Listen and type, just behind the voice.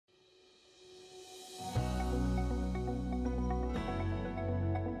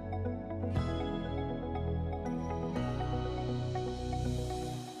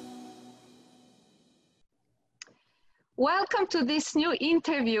Welcome to this new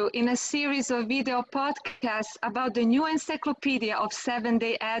interview in a series of video podcasts about the new Encyclopedia of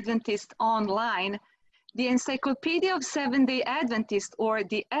Seventh-day Adventists online. The Encyclopedia of Seventh-day Adventists, or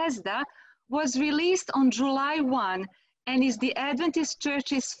the ESDA, was released on July 1 and is the Adventist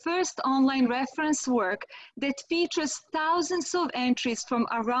Church's first online reference work that features thousands of entries from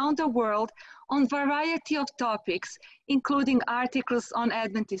around the world on a variety of topics, including articles on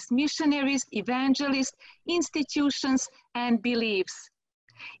Adventist missionaries, evangelists, institutions, and beliefs.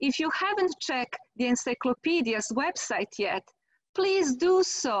 If you haven't checked the encyclopedia's website yet, please do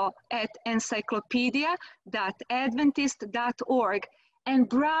so at encyclopedia.adventist.org and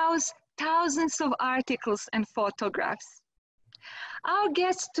browse thousands of articles and photographs. Our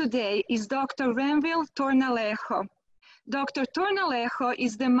guest today is Dr. Renville Tornalejo. Dr. Tornalejo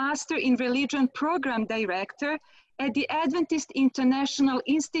is the Master in Religion Program Director at the Adventist International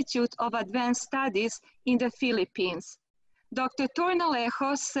Institute of Advanced Studies in the Philippines. Dr.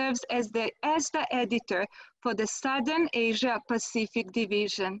 Tornalejo serves as the ESDA editor for the Southern Asia Pacific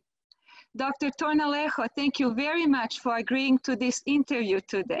Division. Dr. Tornalejo, thank you very much for agreeing to this interview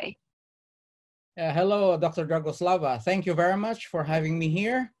today. Hello, Dr. Dragoslava. Thank you very much for having me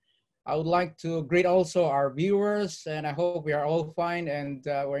here. I would like to greet also our viewers, and I hope we are all fine and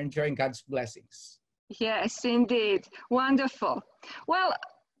we're enjoying God's blessings. Yes, indeed. Wonderful. Well,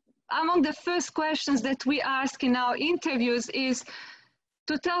 among the first questions that we ask in our interviews is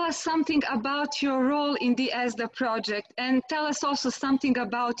to tell us something about your role in the ESDA project and tell us also something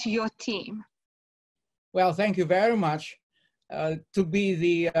about your team. Well, thank you very much. To be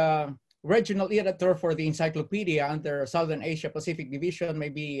the regional editor for the encyclopedia under Southern Asia Pacific Division may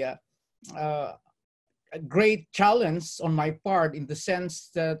be a great challenge on my part, in the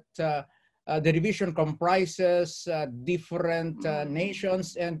sense that the division comprises different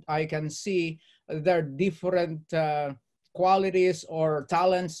nations, and I can see there are different qualities or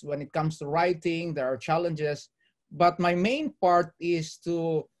talents when it comes to writing. There are challenges, but my main part is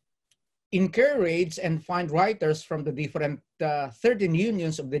to encourage and find writers from the different 13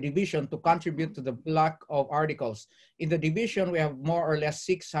 unions of the division to contribute to the block of articles. In the division, we have more or less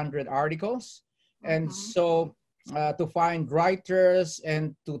 600 articles. And so to find writers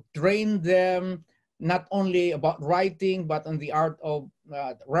and to train them, not only about writing, but on the art of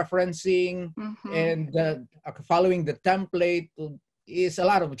referencing and following the template is a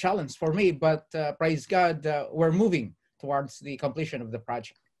lot of a challenge for me, but praise God, we're moving towards the completion of the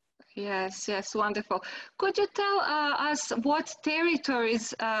project. Yes, yes, wonderful. Could you tell us what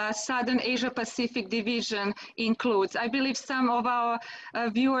territories Southern Asia Pacific Division includes? I believe some of our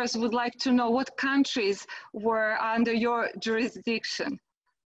viewers would like to know what countries were under your jurisdiction.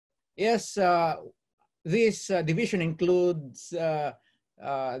 Yes, this division includes the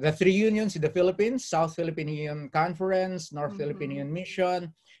 3 unions in the Philippines: South Philippine Union Conference, North Philippine Union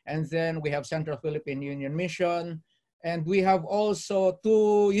Mission, and then we have Central Philippine Union Mission. And we have also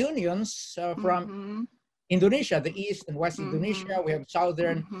 2 unions from Indonesia, the East and West Indonesia. We have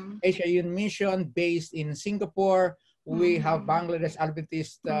Southern Asia Union Mission based in Singapore. We have Bangladesh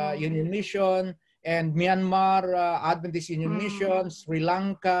Adventist Union Mission, and Myanmar Adventist Union Mission, Sri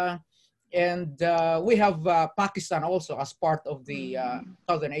Lanka, and we have Pakistan also as part of the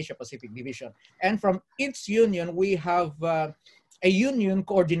Southern Asia Pacific Division. And from each union, we have a union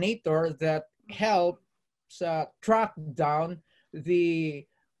coordinator that helps track down the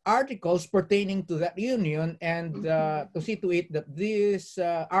articles pertaining to that union and to see to it that these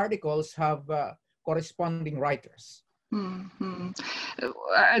articles have corresponding writers.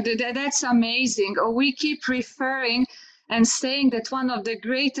 That's amazing. We keep referring and saying that one of the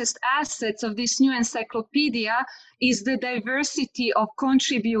greatest assets of this new encyclopedia is the diversity of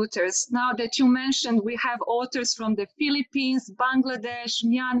contributors. Now that you mentioned, we have authors from the Philippines, Bangladesh,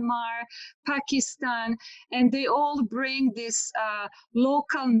 Myanmar, Pakistan, and they all bring this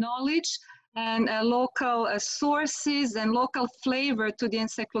local knowledge and local sources and local flavor to the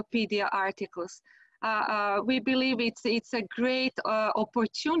encyclopedia articles. We believe it's a great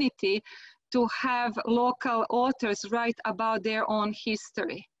opportunity to have local authors write about their own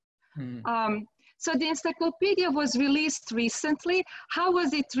history. So the encyclopedia was released recently. How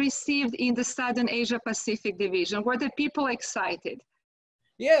was it received in the Southern Asia Pacific Division? Were the people excited?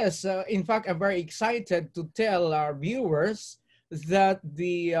 Yes, in fact, I'm very excited to tell our viewers that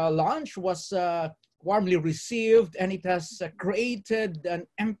the launch was warmly received, and it has created an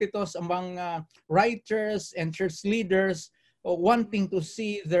impetus among writers and church leaders wanting to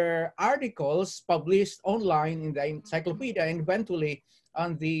see their articles published online in the encyclopedia and eventually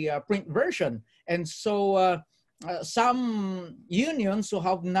on the print version. And so some unions who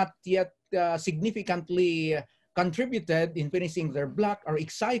have not yet significantly contributed in finishing their block are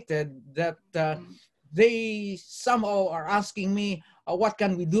excited that they somehow are asking me, what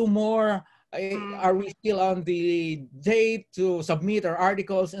can we do more? Are we still on the date to submit our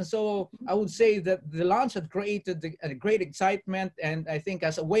articles? And so I would say that the launch had created a great excitement, and I think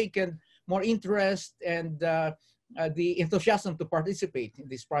has awakened more interest and the enthusiasm to participate in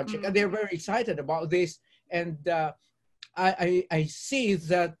this project. And they're very excited about this. And I see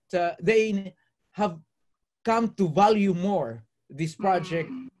that they have come to value more this project,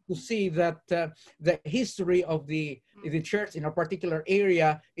 to see that the history of the church in a particular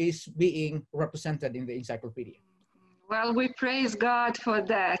area is being represented in the encyclopedia. Well, we praise God for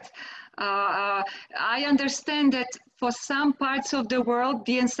that. I understand that for some parts of the world,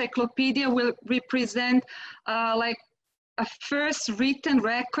 the encyclopedia will represent like a first written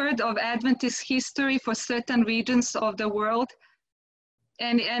record of Adventist history for certain regions of the world.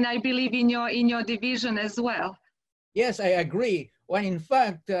 And I believe in your division as well. Yes, I agree. When in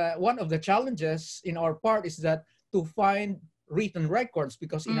fact, one of the challenges in our part is that to find written records,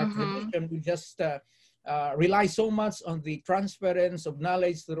 because in our tradition, we just rely so much on the transference of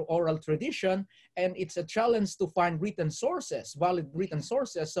knowledge through oral tradition, and it's a challenge to find written sources, valid written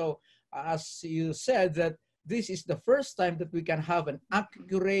sources. So as you said, that this is the first time that we can have an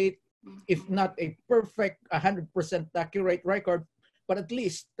accurate, if not a perfect 100% accurate record, but at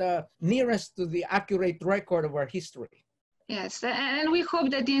least nearest to the accurate record of our history. Yes, and we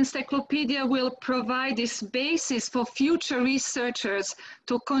hope that the encyclopedia will provide this basis for future researchers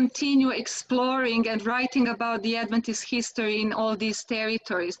to continue exploring and writing about the Adventist history in all these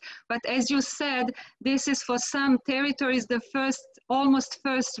territories. But as you said, this is for some territories the almost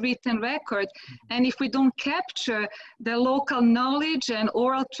first written record. And if we don't capture the local knowledge and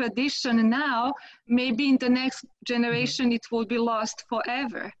oral tradition now, maybe in the next generation it will be lost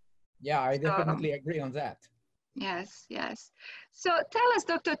forever. Yeah, I definitely agree on that. Yes, yes. So tell us,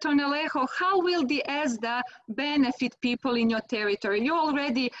 Dr. Tornelejo, how will the ESDA benefit people in your territory? You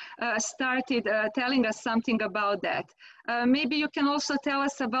already started telling us something about that. Maybe you can also tell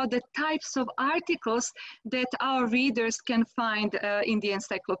us about the types of articles that our readers can find in the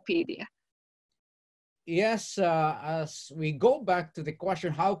encyclopedia. Yes, as we go back to the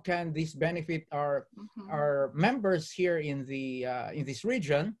question, how can this benefit our members here in this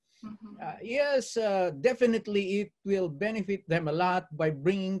region? Yes, definitely it will benefit them a lot by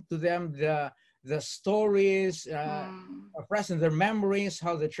bringing to them the stories, fresh in their memories,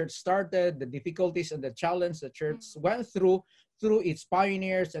 how the church started, the difficulties and the challenge the church went through its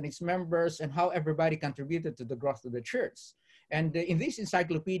pioneers and its members, and how everybody contributed to the growth of the church. And in this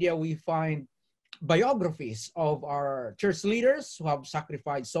encyclopedia, we find biographies of our church leaders who have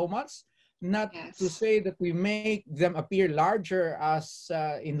sacrificed so much. Not to say that we make them appear larger as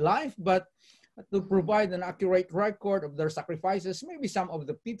in life, but to provide an accurate record of their sacrifices, maybe some of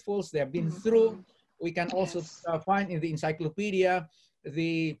the pitfalls they have been through. We can also find in the encyclopedia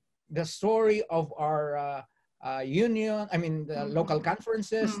the story of our the local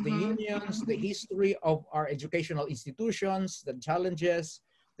conferences, the unions, the history of our educational institutions, the challenges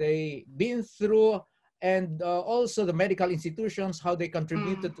they've been through, and also the medical institutions, how they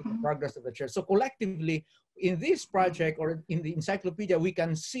contributed to the progress of the church. So collectively, in this project or in the encyclopedia, we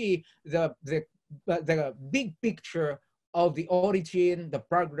can see the big picture of the origin, the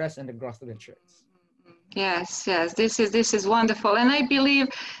progress, and the growth of the church. Yes, yes, this is wonderful. And I believe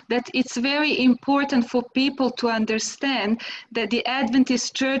that it's very important for people to understand that the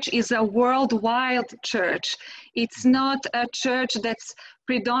Adventist church is a worldwide church. It's not a church that's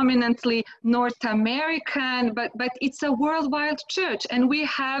predominantly North American, but it's a worldwide church. And we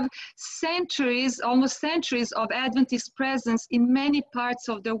have centuries, almost centuries of Adventist presence in many parts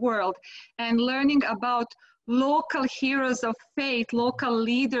of the world. And learning about local heroes of faith, local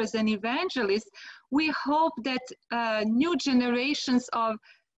leaders and evangelists, we hope that new generations of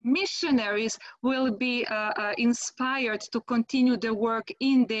missionaries will be inspired to continue the work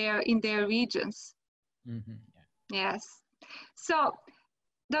in their regions. Yes. So,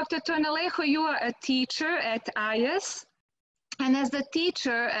 Dr. Tornelejo, you are a teacher at IS. And as a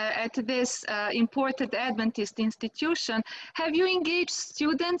teacher at this important Adventist institution, have you engaged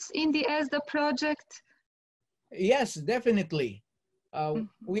students in the ESDA project? Yes, definitely.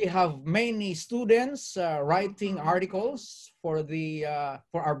 We have many students writing articles for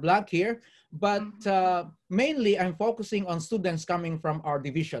our blog here, but mainly I'm focusing on students coming from our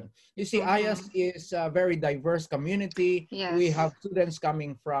division. You see, IS is a very diverse community. Yes. We have students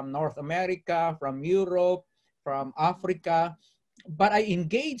coming from North America, from Europe, from Africa, but I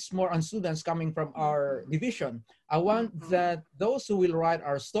engage more on students coming from our division. I want that those who will write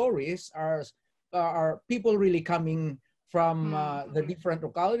our stories are are people really coming from the different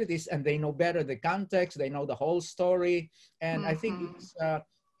localities, and they know better the context, they know the whole story. And I think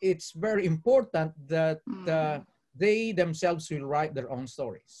it's very important that they themselves will write their own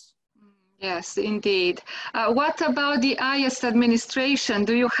stories. Yes, indeed. What about the IS administration?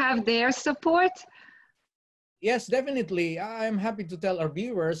 Do you have their support? Yes, definitely. I'm happy to tell our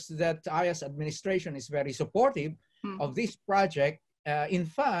viewers that IS administration is very supportive of this project. In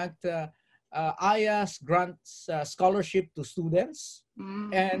fact, IS grants scholarship to students,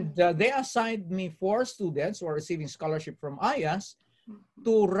 and they assigned me 4 students who are receiving scholarship from IS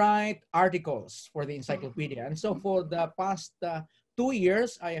to write articles for the encyclopedia. And so for the past 2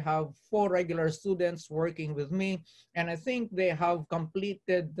 years, I have 4 regular students working with me, and I think they have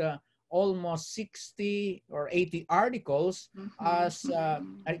completed almost 60 or 80 articles as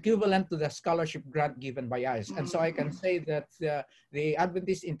equivalent to the scholarship grant given by IS. And so I can say that the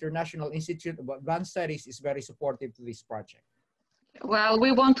Adventist International Institute of Advanced Studies is very supportive to this project. Well,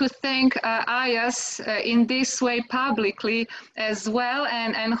 we want to thank IS in this way publicly as well,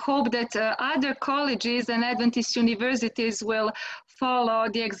 and hope that other colleges and Adventist universities will follow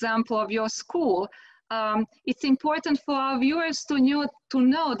the example of your school. It's important for our viewers to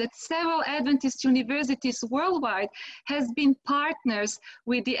know that several Adventist universities worldwide has been partners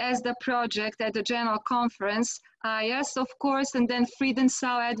with the ESDA project at the General Conference, IS, of course, and then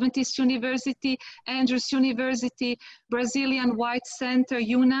Friedenthal Adventist University, Andrews University, Brazilian White Center,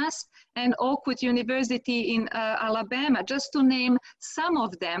 UNAS, and Oakwood University in Alabama, just to name some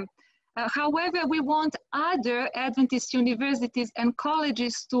of them. However, we want other Adventist universities and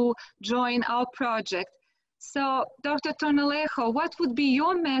colleges to join our project. So, Dr. Tornalejo, what would be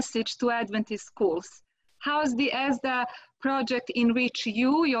your message to Adventist schools? How does the ESDA project enrich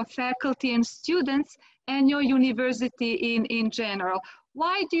you, your faculty and students, and your university in general?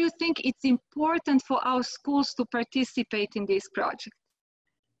 Why do you think it's important for our schools to participate in this project?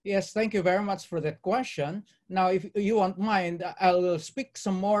 Yes, thank you very much for that question. Now, if you won't mind, I will speak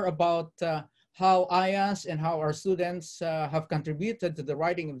some more about how IAS and how our students have contributed to the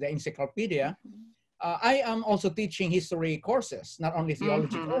writing of the encyclopedia. I am also teaching history courses, not only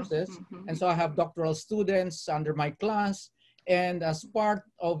theology courses. And so I have doctoral students under my class. And as part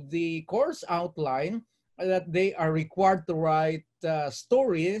of the course outline, that they are required to write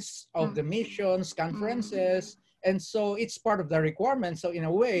stories of the missions, conferences, and so it's part of the requirement. So in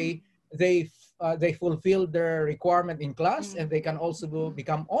a way, they fulfill their requirement in class, and they can also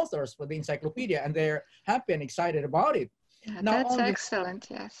become authors for the encyclopedia, and they're happy and excited about it. Yeah, now, that's excellent,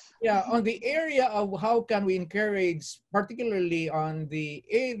 yes. Yeah, on the area of how can we encourage, particularly on the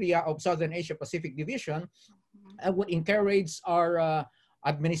area of Southern Asia Pacific Division, I would encourage our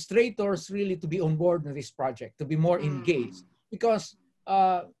administrators really to be on board with this project, to be more engaged, because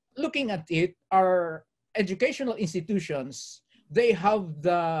looking at it, our educational institutions, they have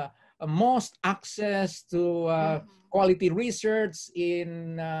the most access to quality research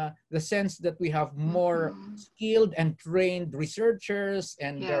in the sense that we have more skilled and trained researchers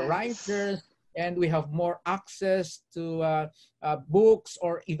and writers, and we have more access to books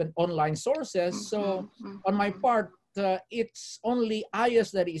or even online sources. So on my part, it's only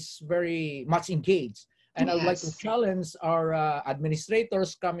IAS that is very much engaged. And I would like to challenge our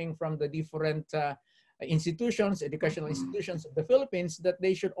administrators coming from the different institutions, educational institutions of the Philippines, that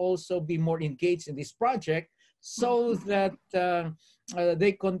they should also be more engaged in this project so that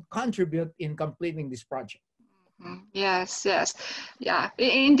they can contribute in completing this project. Yes, yes. Yeah.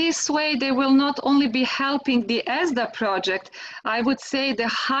 In this way, they will not only be helping the ESDA project, I would say the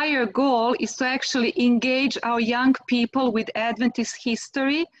higher goal is to actually engage our young people with Adventist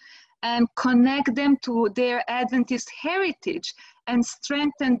history and connect them to their Adventist heritage and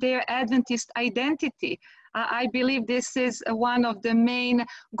strengthen their Adventist identity. I believe this is one of the main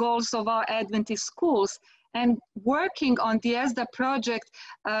goals of our Adventist schools. And working on the ESDA project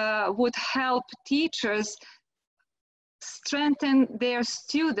would help teachers strengthen their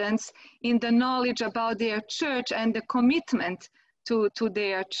students in the knowledge about their church and the commitment to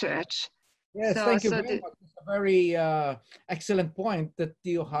their church. Yes, thank you very much. It's a very excellent point that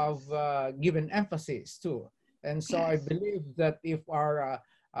you have given emphasis to. And so I believe that if our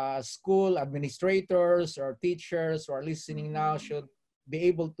school administrators or teachers who are listening now should be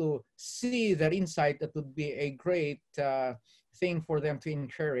able to see that insight, that would be a great thing for them to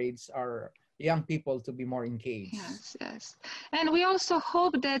encourage our young people to be more engaged. Yes, yes. And we also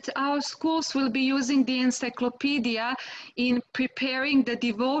hope that our schools will be using the encyclopedia in preparing the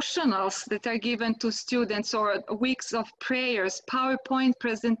devotionals that are given to students, or weeks of prayers, PowerPoint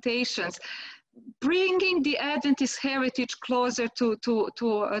presentations. bringing the Adventist heritage closer to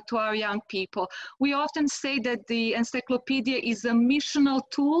our young people. We often say that the encyclopedia is a missional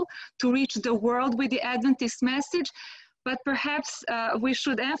tool to reach the world with the Adventist message, but perhaps we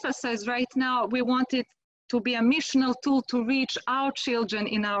should emphasize right now, we want it to be a missional tool to reach our children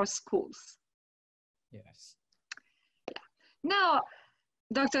in our schools. Yes. Now,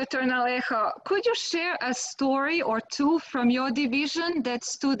 Dr. Tornalejo, could you share a story or two from your division that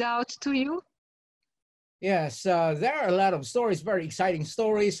stood out to you? Yes, there are a lot of stories, very exciting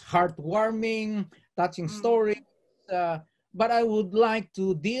stories, heartwarming, touching stories. But I would like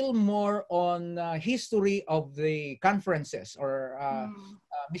to deal more on history of the conferences or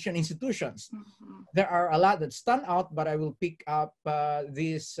mission institutions. There are a lot that stand out, but I will pick up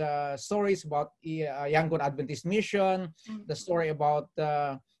these stories about Yangon Adventist Mission, the story about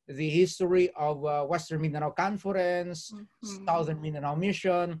the history of Western Mindanao Conference, Southern Mindanao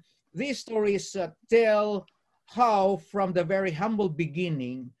Mission. These stories tell how from the very humble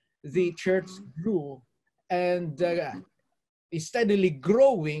beginning, the church grew and is steadily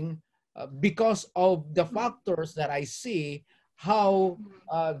growing because of the factors that I see, how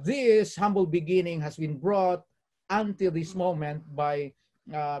this humble beginning has been brought until this moment by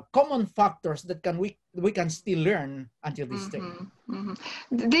common factors that we can still learn until this day.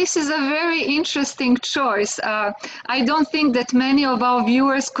 This is a very interesting choice. I don't think that many of our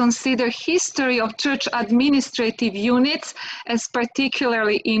viewers consider history of church administrative units as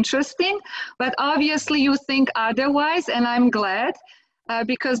particularly interesting, but obviously you think otherwise, and I'm glad.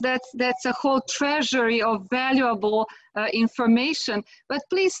 Because that's a whole treasury of valuable information. But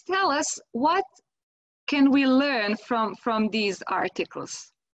please tell us, what can we learn from these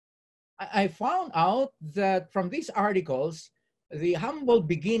articles? I found out that from these articles, the humble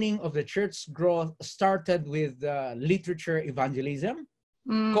beginning of the church growth started with literature evangelism,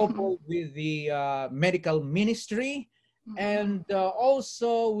 coupled with the medical ministry, and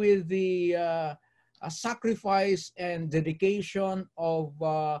also with the sacrifice and dedication of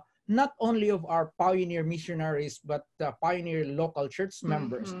not only of our pioneer missionaries, but pioneer local church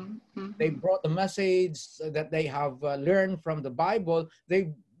members. They brought the message that they have learned from the Bible.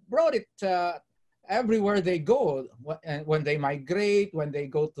 They brought it everywhere they go, and when they migrate, when they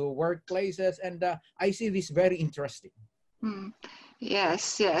go to workplaces, and I see this very interesting.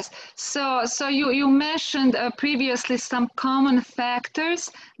 Yes, yes. So you mentioned previously some common factors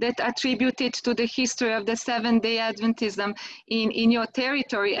that attributed to the history of the Seventh-day Adventism in your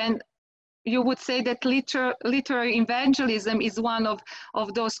territory, and you would say that literary evangelism is one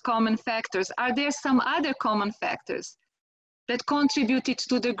of those common factors. Are there some other common factors that contributed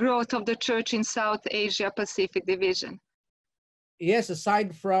to the growth of the church in South Asia Pacific Division? Yes,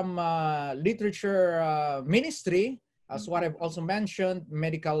 aside from literature ministry, as what I've also mentioned,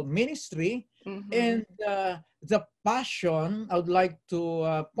 medical ministry, and the passion, I would like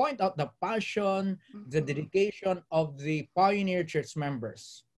to point out the passion, the dedication of the pioneer church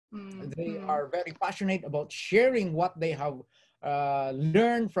members. They are very passionate about sharing what they have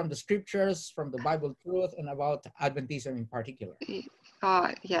learned from the scriptures, from the Bible truth, and about Adventism in particular.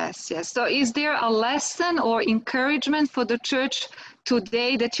 Yes, yes. So is there a lesson or encouragement for the church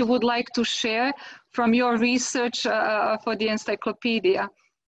today that you would like to share from your research for the encyclopedia?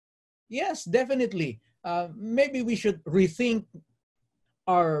 Yes, definitely. Maybe we should rethink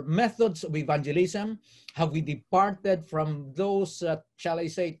our methods of evangelism. Have we departed from those, shall I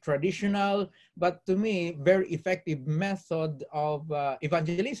say, traditional, but to me, very effective method of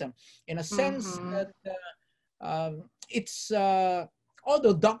evangelism, in a sense that it's,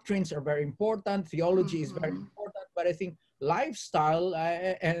 although doctrines are very important, theology is very important, but I think lifestyle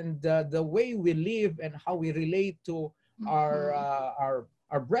and the way we live and how we relate to our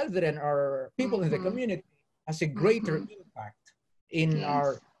brethren, our people in the community, has a greater impact in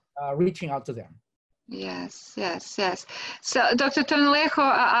our reaching out to them. Yes, yes, yes. So, Dr. Tornalejo,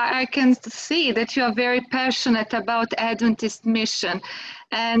 I can see that you are very passionate about Adventist mission.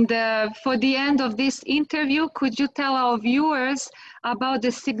 And for the end of this interview, could you tell our viewers about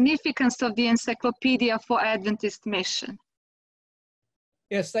the significance of the encyclopedia for Adventist mission?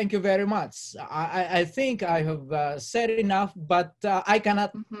 Yes, thank you very much. I think I have said enough, but I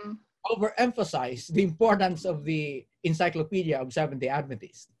cannot overemphasize the importance of the Encyclopedia of Seventh-day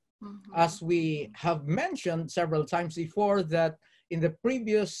Adventists. As we have mentioned several times before, that in the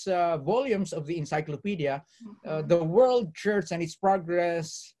previous volumes of the encyclopedia, the world church and its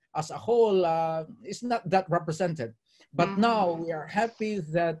progress as a whole is not that represented. But now we are happy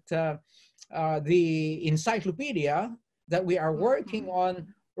that the encyclopedia that we are working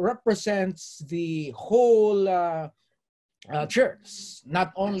on represents the whole church,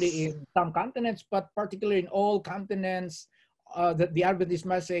 not only Yes. in some continents, but particularly in all continents. That the Adventist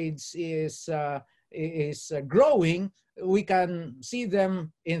message is growing. We can see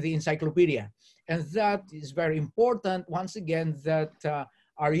them in the encyclopedia, and that is very important. Once again, that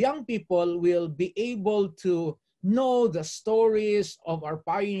our young people will be able to know the stories of our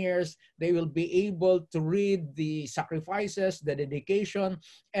pioneers. They will be able to read the sacrifices, the dedication,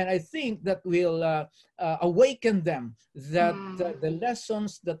 and I think that will awaken them that the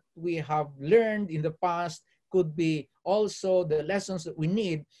lessons that we have learned in the past could be also the lessons that we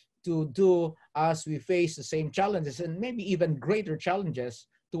need to do as we face the same challenges and maybe even greater challenges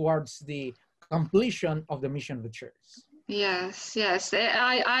towards the completion of the mission of the church. Yes, yes,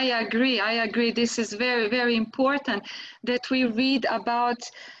 I agree. I agree. This is very, very important that we read about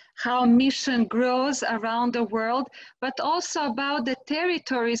how mission grows around the world, but also about the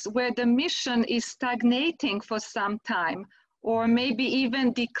territories where the mission is stagnating for some time or maybe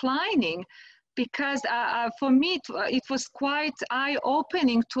even declining. Because for me, it was quite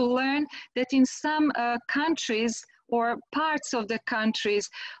eye-opening to learn that in some countries or parts of the countries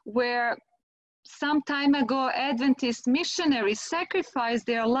where some time ago, Adventist missionaries sacrificed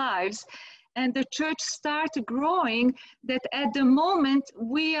their lives and the church started growing, that at the moment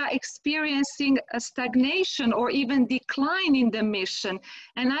we are experiencing a stagnation or even decline in the mission.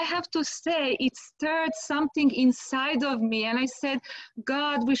 And I have to say, it stirred something inside of me. And I said,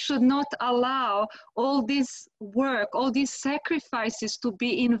 God, we should not allow all this work, all these sacrifices to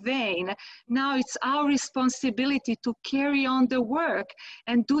be in vain. Now it's our responsibility to carry on the work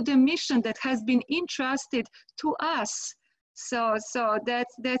and do the mission that has been entrusted to us. So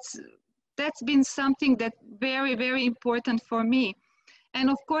that's been something that very, very important for me. And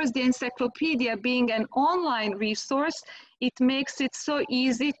of course, the encyclopedia being an online resource, it makes it so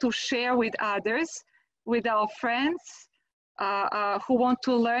easy to share with others, with our friends who want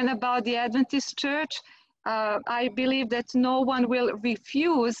to learn about the Adventist Church. I believe that no one will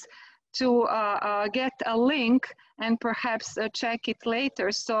refuse to get a link and perhaps check it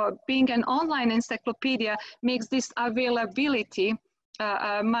later. So being an online encyclopedia makes this availability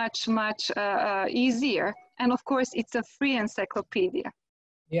much easier, and of course it's a free encyclopedia.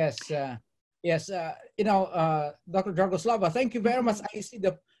 Yes, yes. Dr. Dragoslava, thank you very much. I see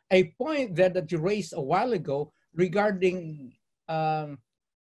a point there that you raised a while ago regarding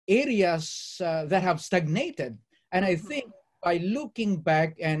areas that have stagnated, and I think by looking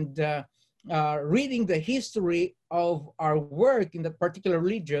back and reading the history of our work in that particular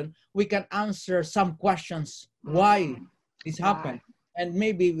region, we can answer some questions why this happened. And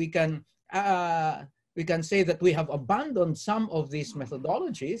maybe we can say that we have abandoned some of these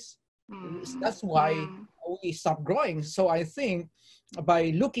methodologies. That's why we stopped growing. So I think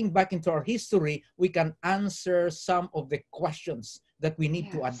by looking back into our history, we can answer some of the questions that we need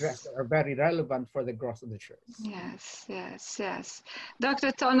to address that are very relevant for the growth of the church. Yes.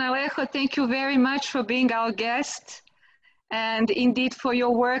 Dr. Tornalejo, thank you very much for being our guest and indeed for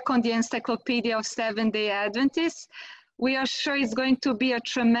your work on the Encyclopedia of Seventh-day Adventists. We are sure it's going to be a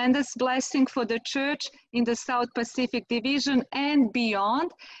tremendous blessing for the church in the South Pacific Division and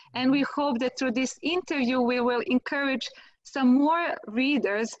beyond. And we hope that through this interview, we will encourage some more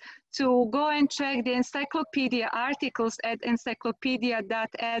readers to go and check the encyclopedia articles at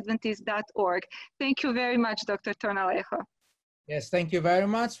encyclopedia.adventist.org. Thank you very much, Dr. Tornalejo. Yes, thank you very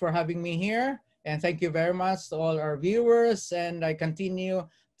much for having me here. And thank you very much to all our viewers. And I continue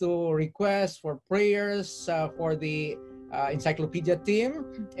to request for prayers for the encyclopedia team.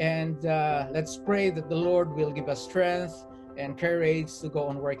 And let's pray that the Lord will give us strength and courage to go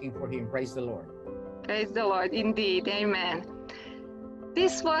on working for Him. Praise the Lord. Praise the Lord, indeed. Amen.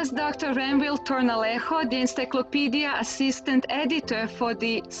 This was Dr. Renville Tornalejo, the Encyclopedia Assistant Editor for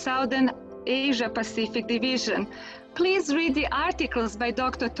the Southern Asia Pacific Division. Please read the articles by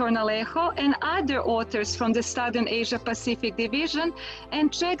Dr. Tornalejo and other authors from the Southern Asia Pacific Division,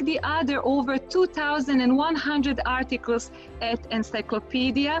 and check the other over 2,100 articles at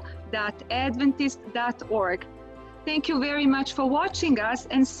encyclopedia.adventist.org. Thank you very much for watching us,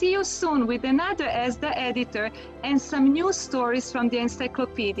 and see you soon with another ESDA editor and some new stories from the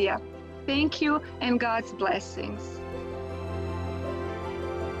encyclopedia. Thank you and God's blessings.